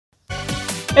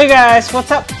Hey guys,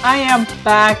 what's up? I am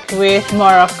back with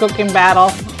more of Cooking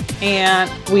Battle,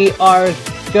 and we are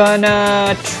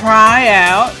gonna try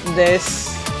out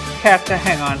this character.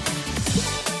 Hang on.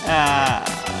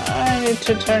 I need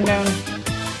to turn down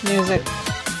music.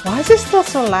 Why is it still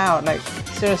so loud? Like,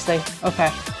 seriously. Okay.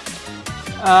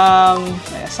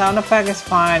 Yeah, sound effect is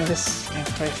fine. Just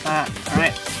increase that.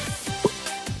 Alright.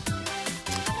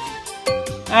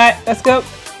 Alright, let's go.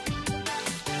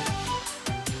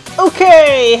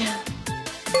 Okay.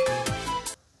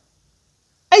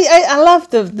 I love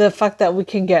the fact that we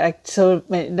can get like so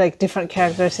many like different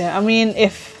characters here. I mean,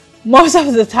 if most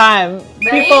of the time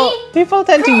people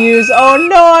tend to use, oh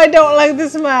no, I don't like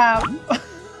this map.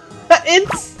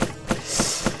 It's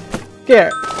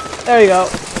here. There you go.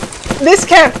 This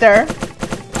character,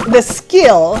 the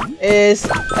skill is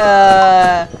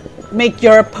make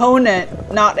your opponent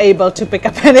not able to pick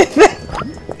up anything.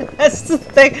 That's the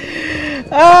thing.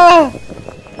 Ah,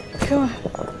 come on.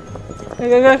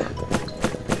 Go.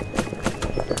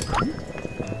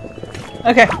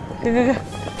 Okay, go.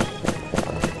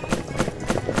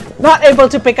 Not able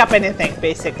to pick up anything,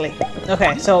 basically.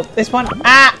 Okay, so this one.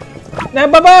 Ah, no,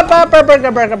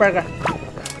 burger.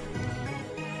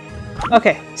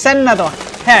 Okay, send another one.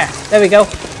 Here, there we go.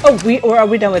 Oh, are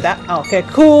we done with that? Oh, okay,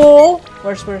 cool.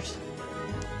 Where's?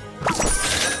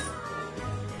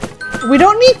 We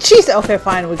don't need cheese. Okay,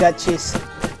 fine, we got cheese.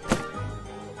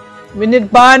 We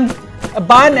need bun. A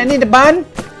bun. I need a bun.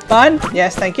 Bun.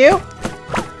 Yes, thank you.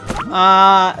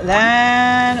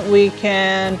 Then we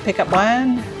can pick up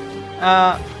one.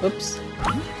 Oops.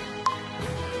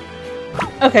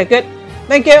 Okay, good.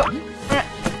 Thank you. Alright.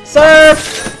 Serve.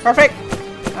 Perfect.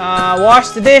 Wash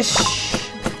the dish.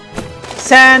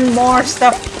 Send more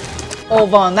stuff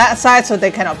over on that side so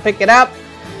they cannot pick it up.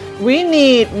 We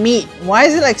need meat. Why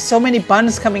is it like so many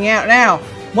buns coming out now?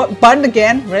 What bun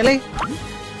again? Really?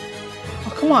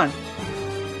 Oh, come on.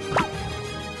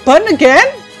 Bun again?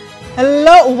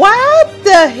 Hello? What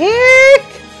the heck?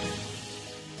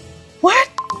 What?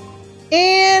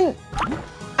 And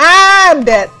I'm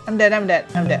dead. I'm dead.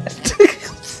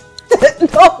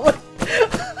 No.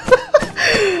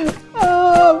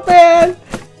 Oh man.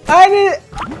 I need.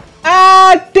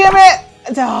 Ah, damn it.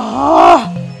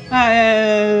 Oh.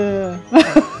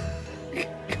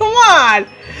 Come on.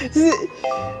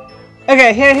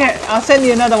 Okay, here. I'll send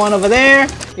you another one over there.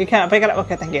 You can't pick it up.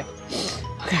 Okay, thank you.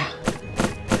 Okay.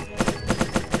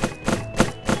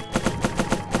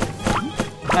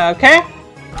 Okay.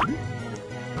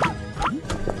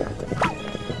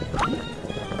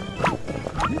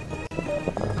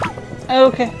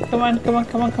 Okay, come on.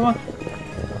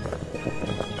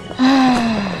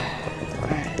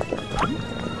 Alright.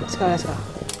 Let's go.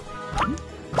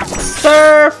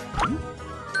 Surf!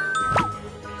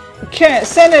 Okay,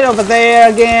 send it over there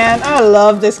again. I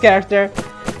love this character.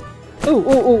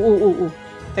 Ooh.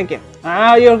 Thank you.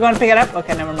 Oh, you're gonna pick it up?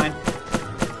 Okay, never mind.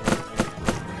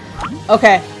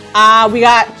 Okay, we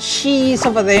got cheese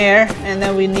over there, and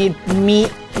then we need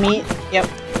meat. Yep.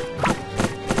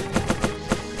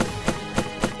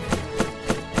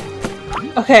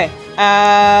 Okay,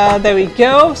 there we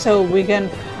go. So we can.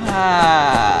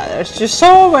 There's just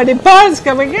so many buns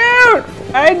coming out.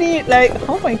 I need like,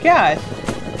 oh my god.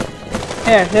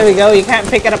 Here, there we go. You can't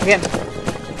pick it up again.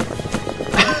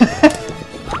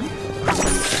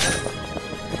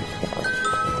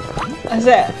 That's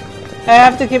it. I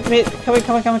have to keep meat coming.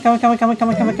 Go.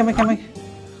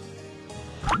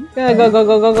 There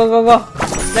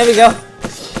we go.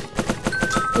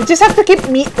 We just have to keep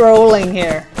meat rolling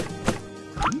here.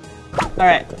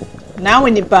 Alright. Now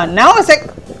we need bun. Now it's like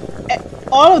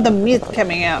all of the meat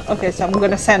coming out. Okay, so I'm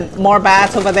gonna send more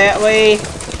bats over that way.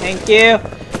 Thank you.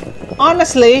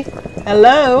 Honestly,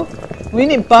 hello. We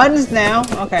need buns now.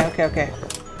 Okay.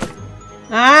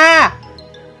 Ah!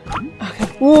 Okay.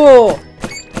 Whoa!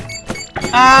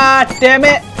 Ah, damn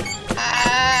it!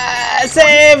 Ah,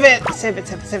 save it!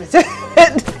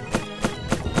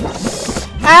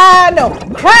 Ah, no!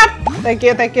 Crap! Thank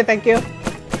you.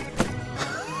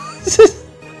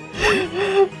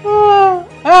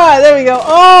 Ah, there we go.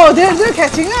 Oh, they're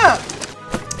catching up.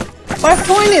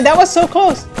 520. That was so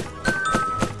close.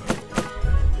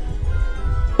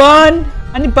 Bun.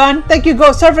 I need bun. Thank you.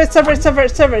 Go. Serve it. Serve.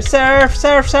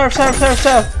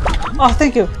 Oh,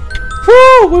 thank you.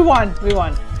 Woo! We won.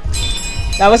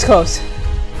 That was close.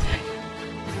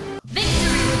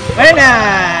 Very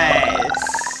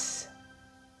nice.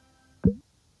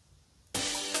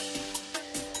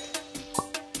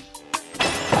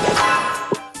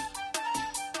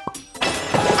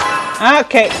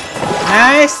 Okay.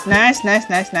 Nice.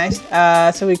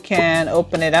 So we can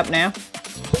open it up now.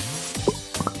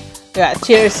 We got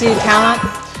TRC talent.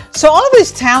 So all of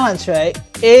these talents, right?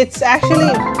 It's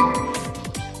actually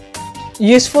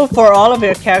useful for all of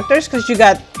your characters because you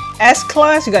got S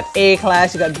class, you got A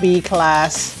class, you got B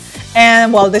class,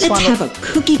 and well, this one,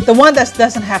 the one that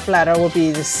doesn't have ladder will be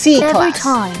the C Every class.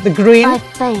 time The green. I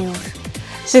failed.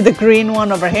 See the green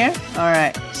one over here?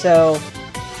 Alright, so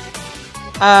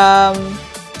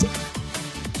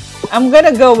I'm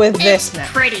gonna go with this now.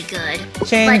 Pretty good,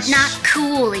 Change. but not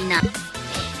cool enough.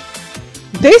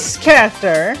 This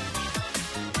character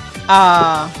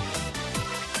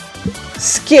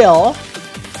skill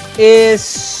is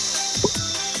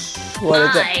what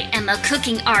is it? I am a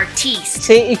cooking artiste.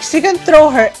 See, she can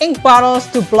throw her ink bottles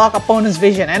to block opponent's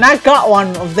vision, and I got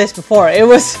one of this before.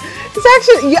 It's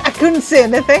actually, I couldn't see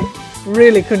anything.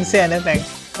 Really couldn't see anything.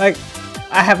 Like,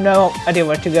 I have no idea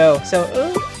where to go. So,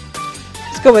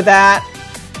 let's go with that.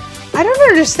 I don't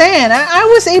understand. I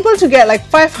was able to get like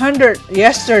 500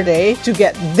 yesterday to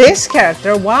get this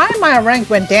character. Why my rank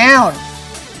went down?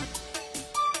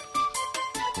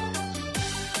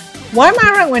 Why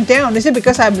my rank went down? Is it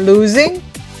because I'm losing?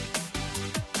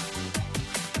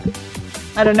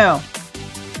 I don't know.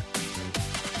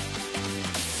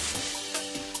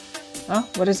 Huh?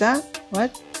 What is that?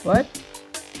 What? What?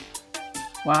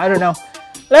 Well, I don't know.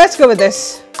 Let's go with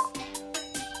this.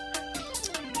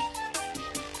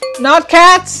 Not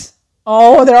cats!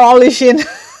 Oh, they're all Ishin.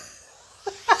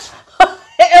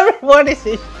 Everyone is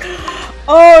Ishin.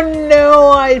 Oh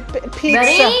no, pizza.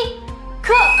 Ready?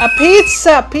 Cook! A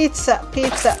pizza, pizza,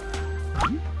 pizza.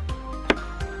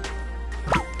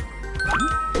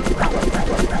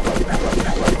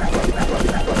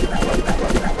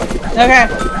 Okay.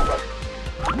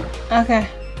 Okay.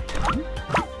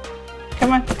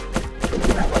 Come on.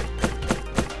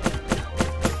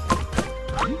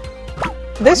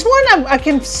 This one I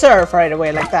can serve right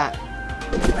away like that.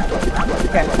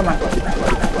 Okay, come on.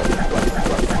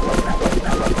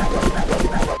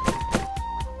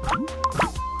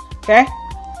 Okay.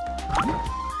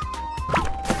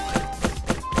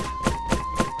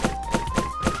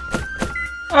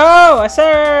 Oh, I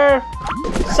serve!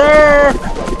 Serve!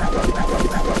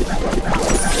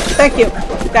 Thank you.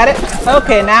 Got it?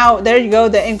 Okay, now there you go,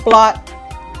 the ink blot.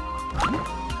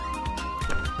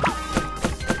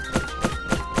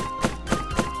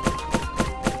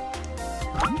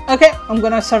 Okay, I'm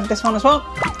gonna serve this one as well.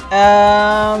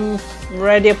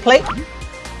 Ready a plate.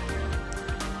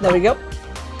 There we go.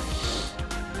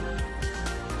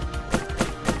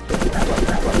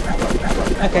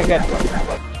 Okay, good.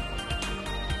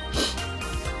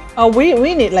 Oh, we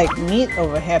need like meat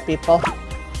over here, people.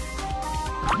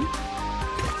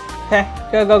 Okay,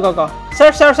 go, go, go, go.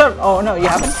 Serve, serve, serve. Oh no, you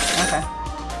haven't. Okay.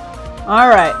 All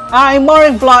right. I'm more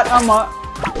in blood. I'm more.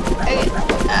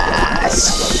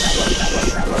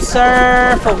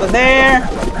 Serve over there.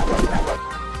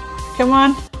 Come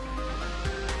on.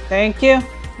 Thank you.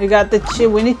 We got the cheese.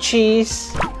 We need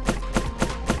cheese.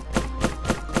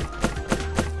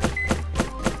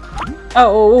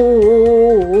 Oh,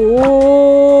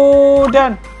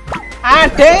 done. Ah,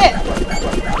 dang it.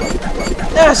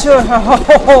 That's oh,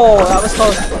 that was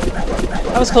close.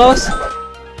 That was close.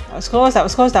 That was close. That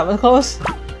was close. That was close.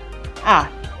 Ah.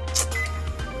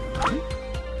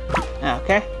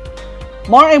 Okay.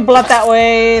 More ink blood that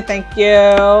way. Thank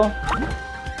you.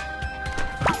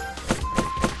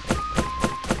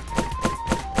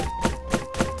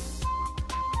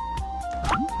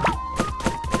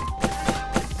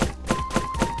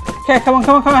 Okay, come on,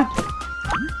 come on, come on.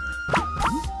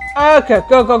 Okay,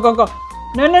 go, go, go, go.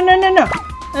 No, no, no, no, no.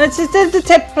 It's just the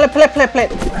tip. Plate, plate, plate,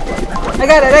 plate. I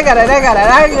got it, I got it, I got it,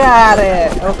 I got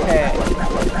it. Okay.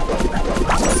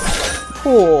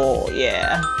 Cool,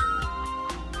 yeah.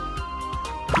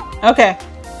 Okay.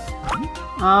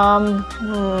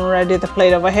 Ready the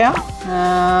plate over here.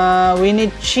 We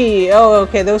need cheese. Oh,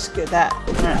 okay, those good. That.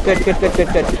 Alright, good, good, good, good,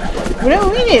 good.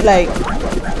 We need like.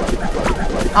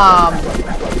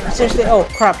 Seriously, oh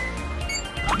crap.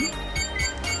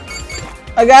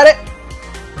 I got it.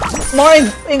 More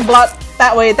ink blot.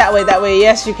 That way, that way, that way.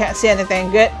 Yes, you can't see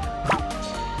anything. Good.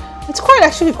 It's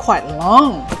actually quite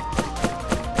long.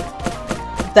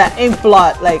 That ink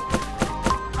blot, like.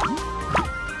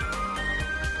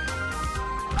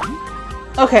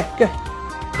 Okay, good.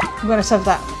 I'm gonna serve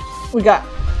that. We got.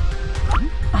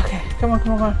 Okay, come on,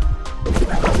 come on, come on.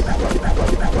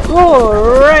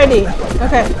 Alrighty.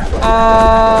 Okay.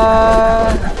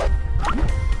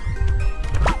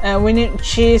 And we need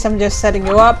cheese. I'm just setting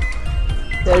you up.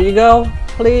 There you go.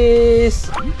 Please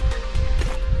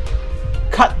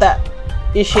cut that.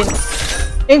 Ishin.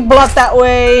 Ink blot that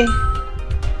way.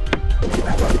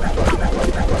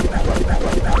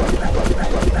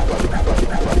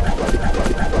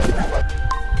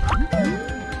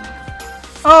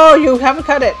 Oh, you haven't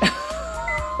cut it.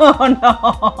 Oh no.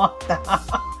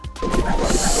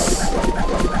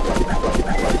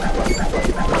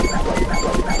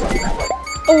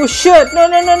 Oh shit! No,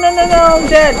 no, no, no, no, no! I'm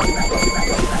dead.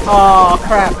 Oh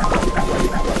crap!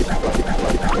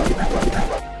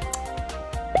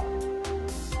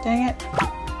 Dang it!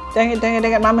 Dang it! Dang it!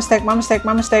 Dang it! My mistake! My mistake!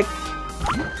 My mistake!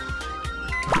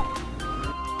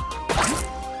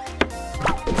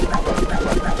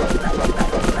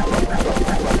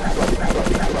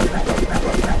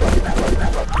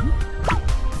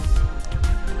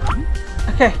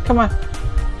 Okay, come on.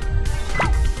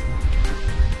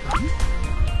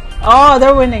 Oh,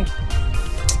 they're winning.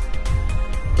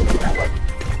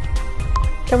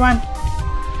 Come on.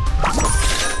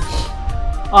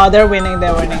 Oh, they're winning,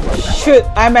 they're winning. Shoot,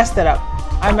 I messed it up.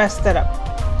 I messed it up.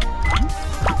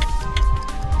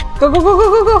 Go, go, go, go,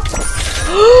 go, go.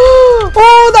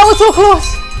 Oh, that was so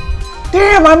close.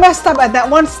 Damn, I messed up at that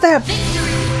one step.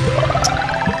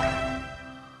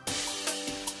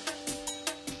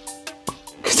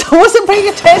 Because I wasn't paying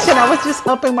attention. I was just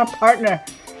helping my partner.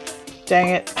 Dang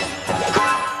it.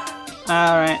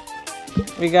 Alright.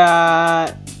 We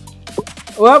got...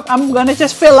 Well, I'm gonna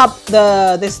just fill up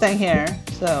this thing here.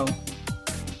 So...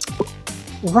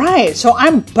 Right, so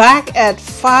I'm back at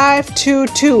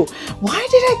 522. Why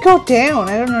did I go down?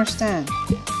 I don't understand.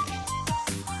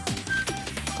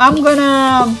 I'm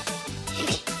gonna...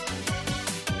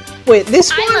 Wait,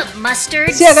 this one? I love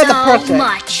mustard See, I got so the perk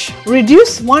much.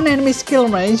 Reduce one enemy skill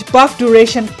range, buff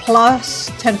duration plus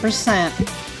 10%.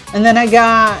 And then I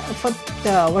got...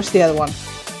 what's the other one?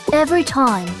 Every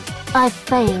time I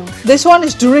failed. This one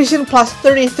is duration plus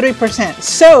 33%.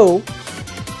 So...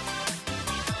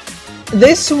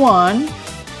 This one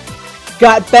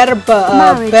got better,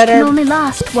 Marriage better, can only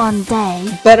last one day.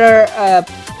 better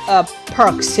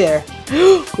perks here.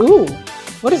 Ooh,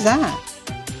 what is that?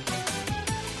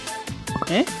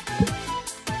 Eh?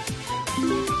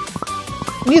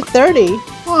 Need 30.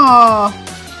 Aww.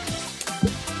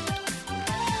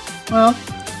 Well,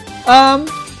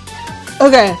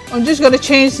 okay. I'm just gonna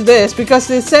change this because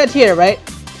it said here, right?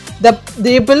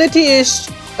 The ability is.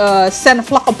 Send a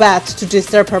flock of bats to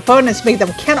disturb her opponents, make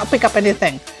them cannot pick up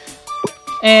anything.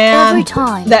 And Every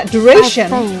time that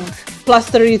duration I plus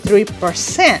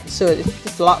 33%, so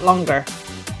it's a lot longer.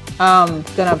 I'm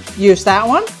gonna use that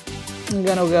one. I'm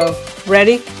gonna go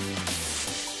ready.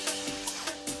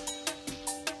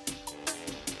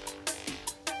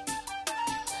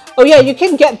 Oh yeah, you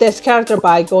can get this character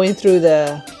by going through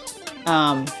the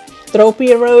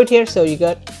Tropia road here. So you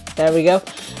got, there we go.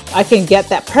 I can get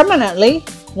that permanently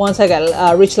once I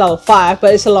got reach level 5,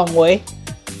 but it's a long way.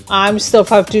 I'm still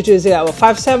 522, so I got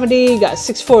 570, got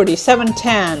 640,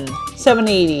 710,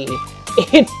 780,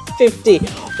 850,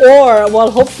 or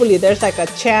well, hopefully there's like a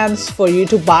chance for you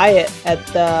to buy it at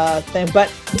the thing,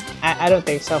 but I don't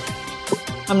think so.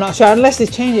 I'm not sure unless they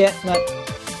change it. But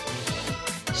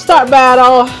start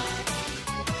battle.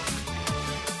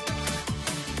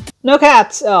 No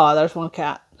cats. Oh, there's one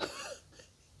cat.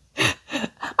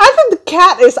 I think the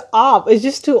cat is up. It's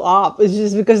just too up. It's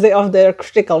just because they're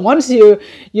critical. Once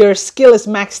your skill is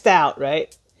maxed out,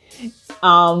 right?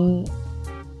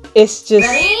 It's just.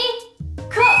 Ready?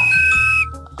 Cook.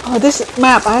 Oh, this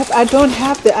map. I don't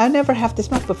have I never have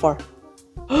this map before.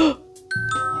 How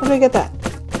do I get that?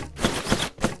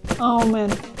 Oh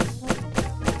man.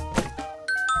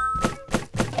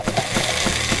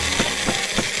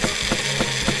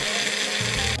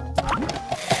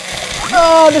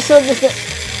 Oh, this one.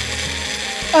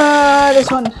 This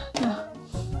one.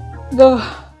 Go.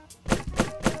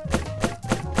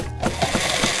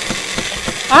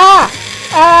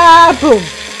 Boom.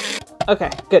 Okay,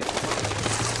 good.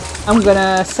 I'm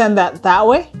gonna send that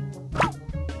way.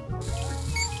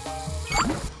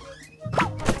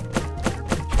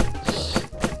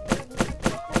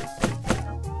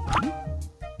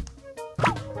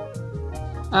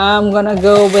 I'm gonna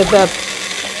go with the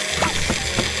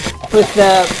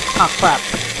oh crap.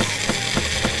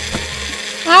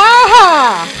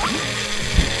 Ah!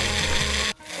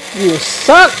 You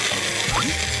suck!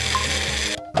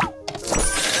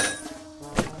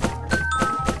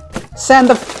 Send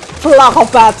the flock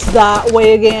of bats that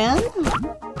way again.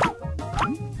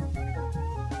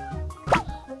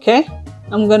 Okay,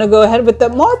 I'm gonna go ahead with the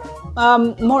more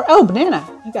oh, banana.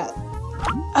 I got it.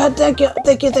 Thank you.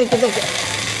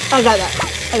 I got that.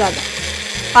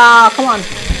 Come on.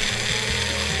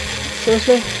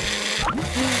 Seriously?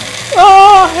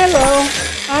 Oh, hello.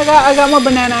 I got more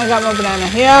banana.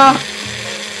 Yeah.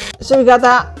 So we got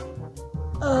that.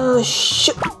 Oh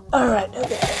shoot. Alright,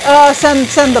 okay.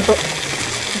 Send the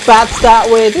bats that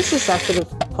way. This is actually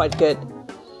quite good.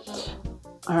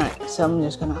 Alright, so I'm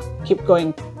just gonna keep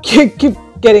going, keep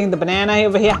getting the banana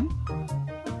over here.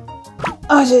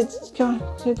 Oh shit, come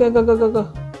on, go, go, go, go, go.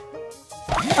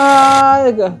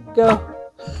 Go.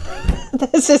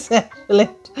 This is actually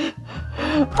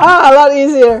a lot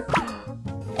easier.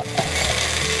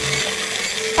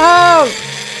 Come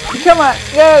on,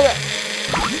 go.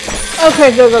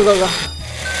 Okay, go.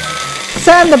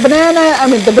 Sand the banana,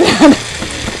 the banana.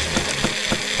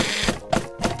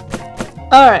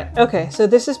 Alright, okay, so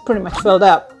this is pretty much filled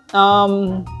up.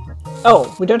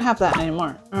 Oh, we don't have that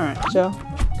anymore. Alright, so,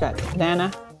 got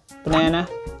banana,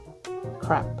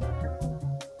 crap.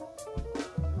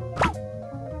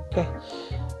 Okay.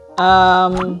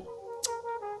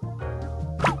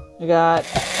 We got...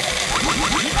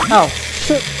 Oh,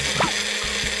 shoot!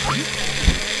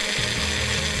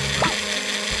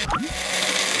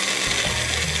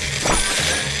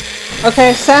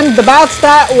 Okay, send the bats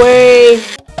that way!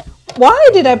 Why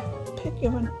did I pick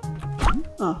even?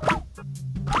 Oh.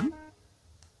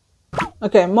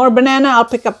 Okay, more banana. I'll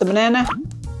pick up the banana.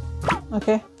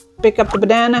 Okay, pick up the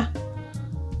banana.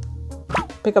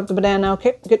 Pick up the banana.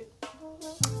 Okay, good.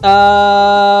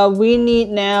 We need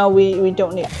now. We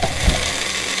don't need.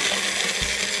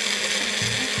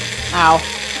 Ow.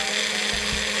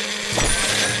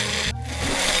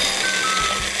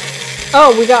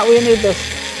 Oh, we need this.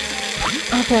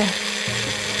 Okay.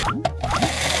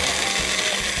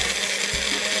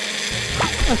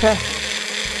 Okay.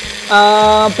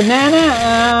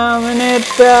 Banana, we need,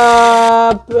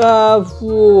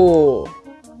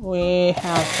 we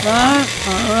have that,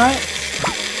 alright.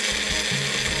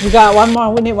 We got one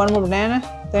more, we need one more banana,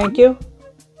 thank you.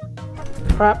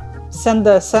 Crap, send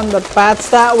the bats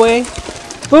that way.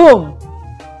 Boom!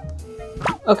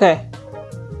 Okay.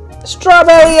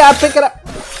 Strawberry, I pick it up.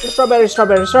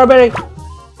 Strawberry.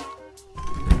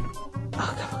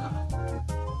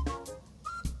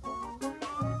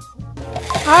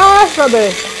 Ah,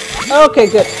 strawberry. Okay,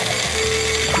 good.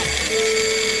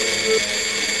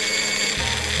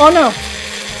 Oh no.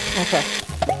 Okay.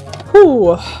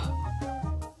 Whew.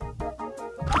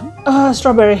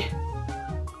 Strawberry.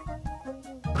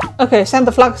 Okay, send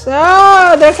the flux.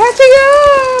 Ah, they're catching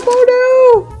up.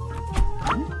 Oh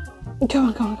no.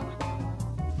 Come on.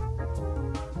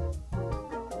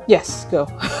 Yes, go.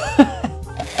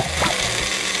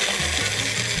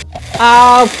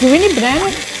 Do we need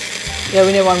banana? Yeah,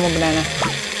 we need one more banana.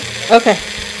 Okay.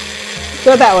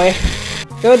 Go that way.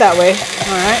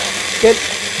 Alright. Good.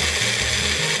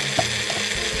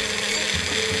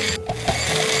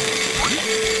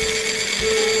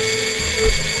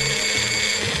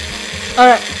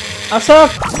 Alright.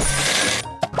 Ourselves.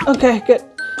 Okay, good.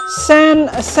 Send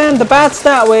the bats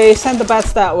that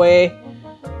way.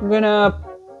 I'm gonna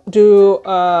do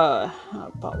how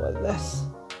about with this?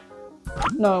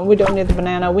 No, we don't need the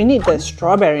banana. We need the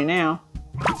strawberry now.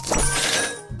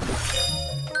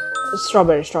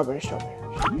 Strawberry.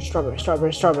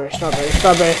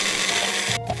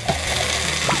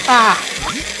 Ah!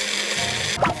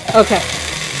 Okay.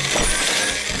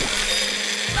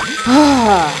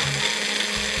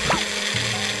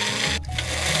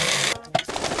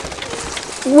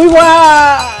 We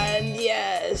won!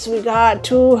 Yes, we got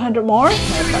 200 more. I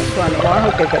got 200 more.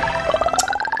 Okay, good.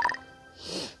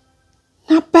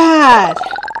 Not bad.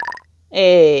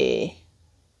 Hey.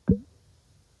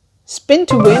 Spin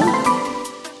to win.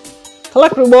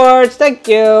 Collect rewards. Thank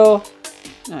you.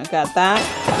 I got that.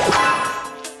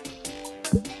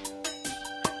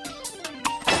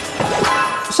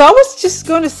 So I was just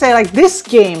going to say, like, this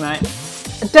game, right,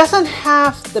 it doesn't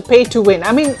have the pay to win.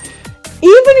 I mean,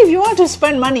 even if you want to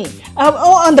spend money,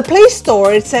 on the Play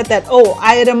Store, it said that, oh,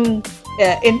 item,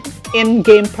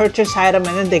 in-game purchase item,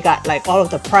 and then they got like all of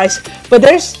the price. But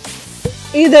there's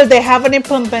either they haven't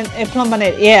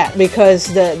implemented yet because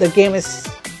the game is,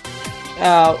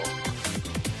 I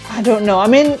don't know. I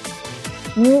mean,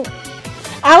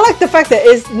 I like the fact that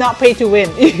it's not pay to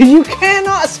win. You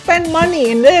cannot spend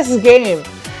money in this game.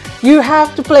 You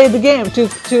have to play the game to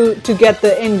get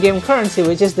the in-game currency,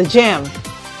 which is the gem.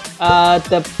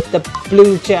 The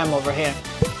blue gem over here.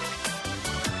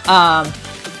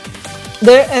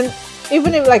 There, and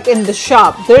even if like in the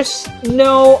shop, there's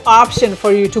no option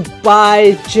for you to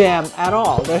buy gem at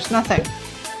all. There's nothing.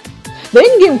 The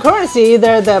in-game currency,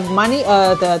 either the money,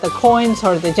 the coins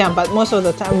or the gem, but most of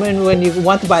the time when you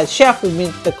want to buy a chef, it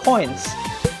means the coins.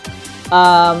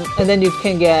 And then you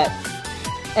can get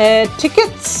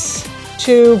tickets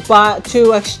to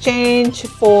exchange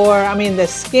for, I mean, the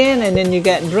skin, and then you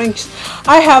get drinks.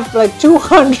 I have like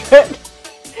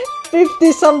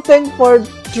 250 something for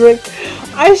drink.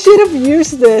 I should have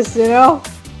used this, you know.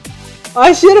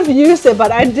 I should have used it,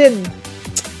 but I didn't.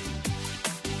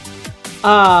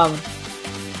 But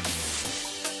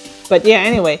yeah,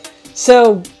 anyway,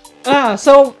 so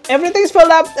everything's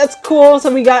filled up. That's cool.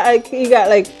 So we got like, you got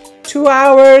like 2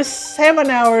 hours, 7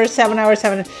 hours, 7 hours,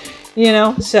 7, you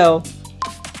know, so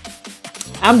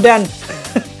I'm done.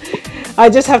 I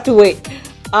just have to wait.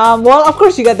 Well, of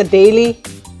course you got the daily,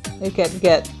 you can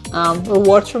get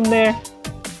rewards from there,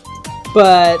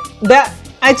 but that,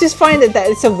 I just find that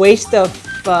it's a waste of,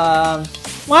 well,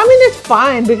 I mean, it's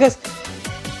fine because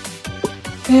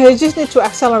yeah, you just need to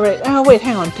accelerate. Oh wait,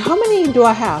 hang on, how many do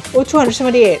I have? Oh,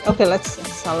 278. Okay, let's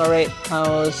accelerate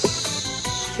those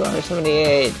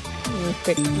 278.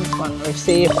 Pick this one,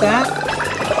 receive that.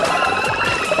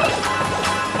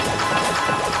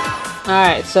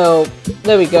 Alright, so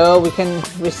there we go, we can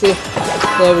receive,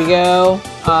 there we go,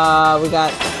 we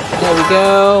got, there we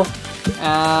go,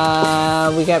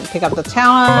 we can pick up the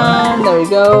talent, there we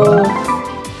go,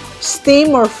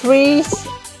 Steam or freeze.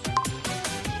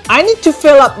 I need to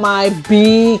fill up my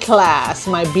B class,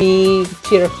 my B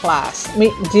tier class,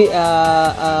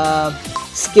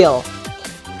 skill.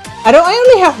 I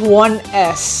only have one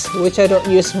S, which I don't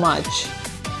use much.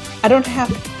 I don't have.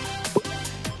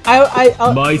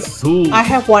 I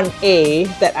have one A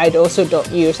that I also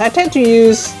don't use. I tend to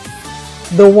use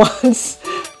the ones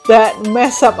that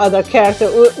mess up other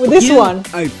characters. With this one,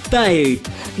 are fired.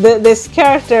 This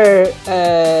character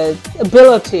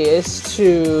ability is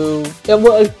to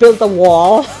build a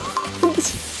wall.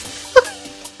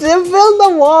 They build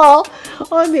the wall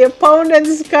on the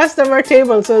opponent's customer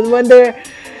table, so when they're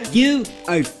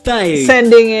are fired.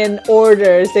 sending in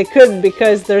orders, they couldn't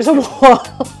because there's a wall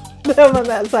on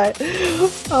that side.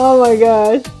 Oh my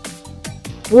gosh.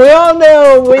 We all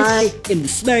know which I am the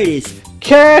smartest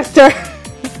character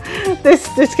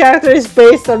this character is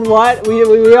based on what.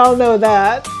 We all know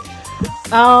that.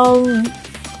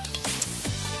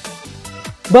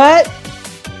 But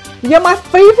yeah, my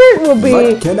favorite will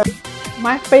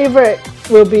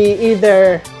be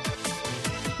either,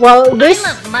 well, this,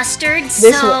 I love mustard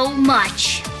this so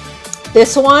much.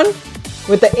 this one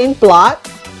with the ink blot.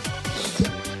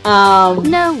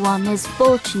 No one is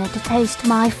fortunate to taste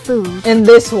my food. And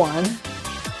this one.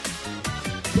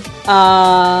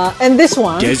 And this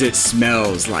one. Because it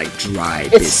smells like dry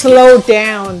It biscuit. slowed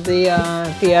down the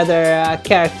other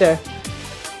character.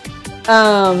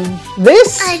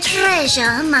 This I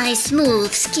treasure my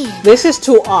smooth skin. this is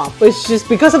too up. It's just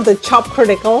because of the chop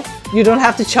critical. You don't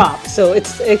have to chop, so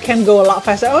it can go a lot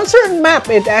faster. On a certain map,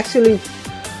 it actually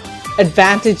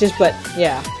advantages, but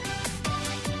yeah.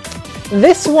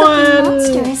 This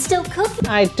Monster one is still cooking.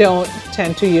 I don't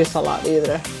tend to use a lot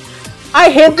either. I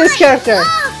hate this character. I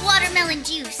love watermelon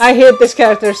juice. I hate this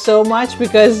character so much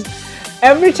because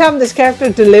every time this character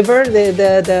delivers,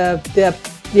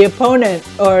 the opponent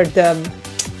or the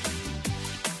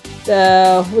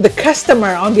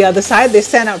customer on the other side, they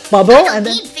send out bubble, I don't and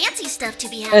then need fancy stuff to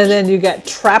be happy. and then you get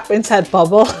trapped inside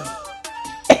bubble.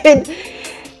 And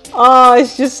oh,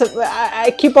 it's just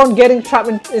I keep on getting trapped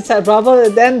inside bubble,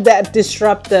 and then that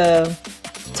disrupt the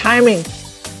timing.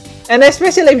 And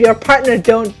especially if your partner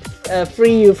don't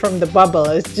free you from the bubble,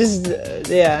 it's just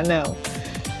yeah, no.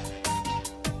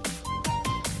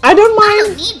 I don't I don't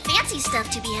mind. need fancy stuff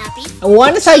to be happy.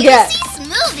 Once I get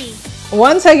Smoothie.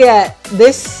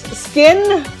 this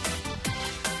skin,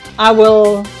 I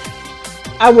will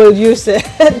use it.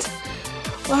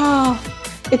 Wow,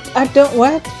 I don't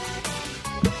what?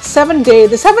 7 day.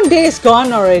 The 7 day is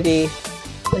gone already.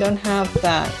 I don't have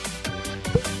that.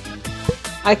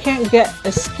 I can't get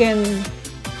a skin.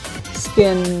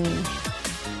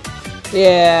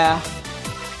 Yeah.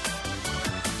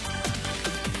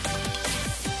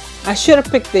 I should have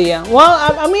picked the well,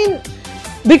 I mean,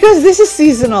 because this is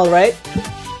seasonal, right?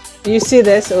 You see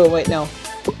this? Oh wait, no.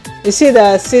 You see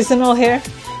the seasonal here?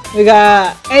 We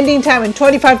got ending time in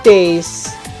 25 days,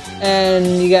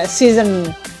 and you got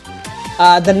season.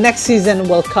 The next season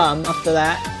will come after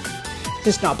that.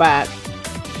 Just not bad.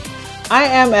 I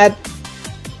am at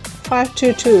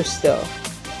 522 still.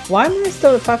 Why am I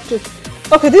still at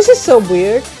 522? Okay, this is so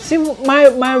weird. See,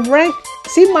 my rank.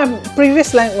 See, my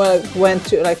previous rank went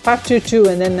to like 522,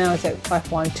 and then now it's at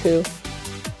 512.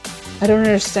 I don't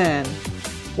understand.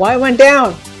 Why it went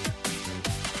down?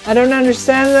 I don't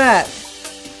understand that.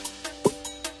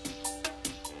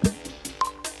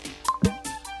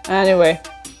 Anyway.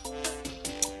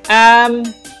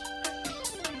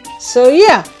 So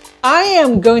yeah, I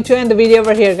am going to end the video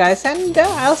over here, guys, and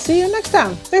I'll see you next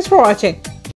time. Thanks for watching.